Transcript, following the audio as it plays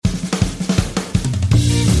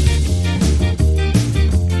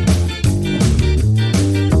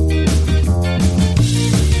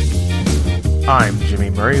I'm Jimmy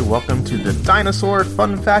Murray. Welcome to the Dinosaur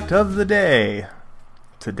Fun Fact of the Day.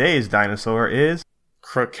 Today's dinosaur is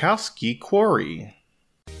Kurkowski Quarry.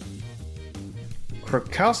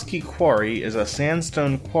 Kurkowski Quarry is a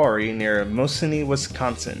sandstone quarry near Mosinee,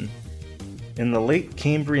 Wisconsin. In the late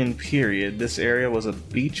Cambrian period, this area was a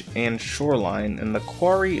beach and shoreline, and the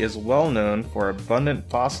quarry is well known for abundant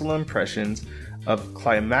fossil impressions of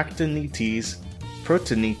Climactinites,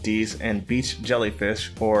 Protonites, and beach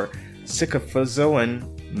jellyfish, or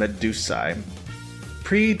Sycophozoan medusae.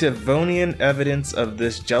 Pre-Devonian evidence of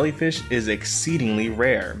this jellyfish is exceedingly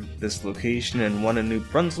rare. This location and one in New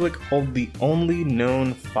Brunswick hold the only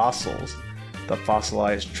known fossils. The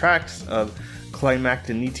fossilized tracks of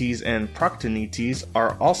Climactinites and Proctonites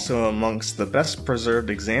are also amongst the best preserved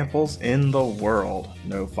examples in the world.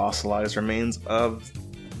 No fossilized remains of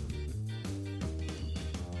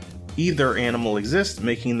either animal exist,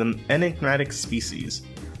 making them enigmatic species.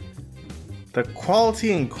 The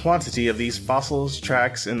quality and quantity of these fossils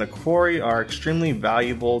tracks in the quarry are extremely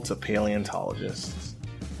valuable to paleontologists.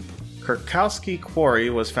 Kurkowski Quarry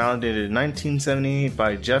was founded in 1978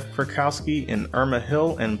 by Jeff Kurkowski in Irma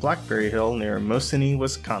Hill and Blackberry Hill near Mosinee,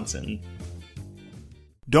 Wisconsin.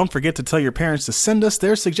 Don't forget to tell your parents to send us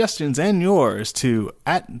their suggestions and yours to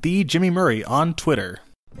 @TheJimmyMurray on Twitter.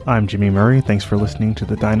 I'm Jimmy Murray. Thanks for listening to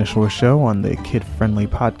The Dinosaur Show on the Kid Friendly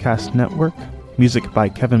Podcast Network. Music by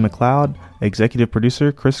Kevin MacLeod. Executive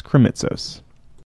producer Chris Kremitzos.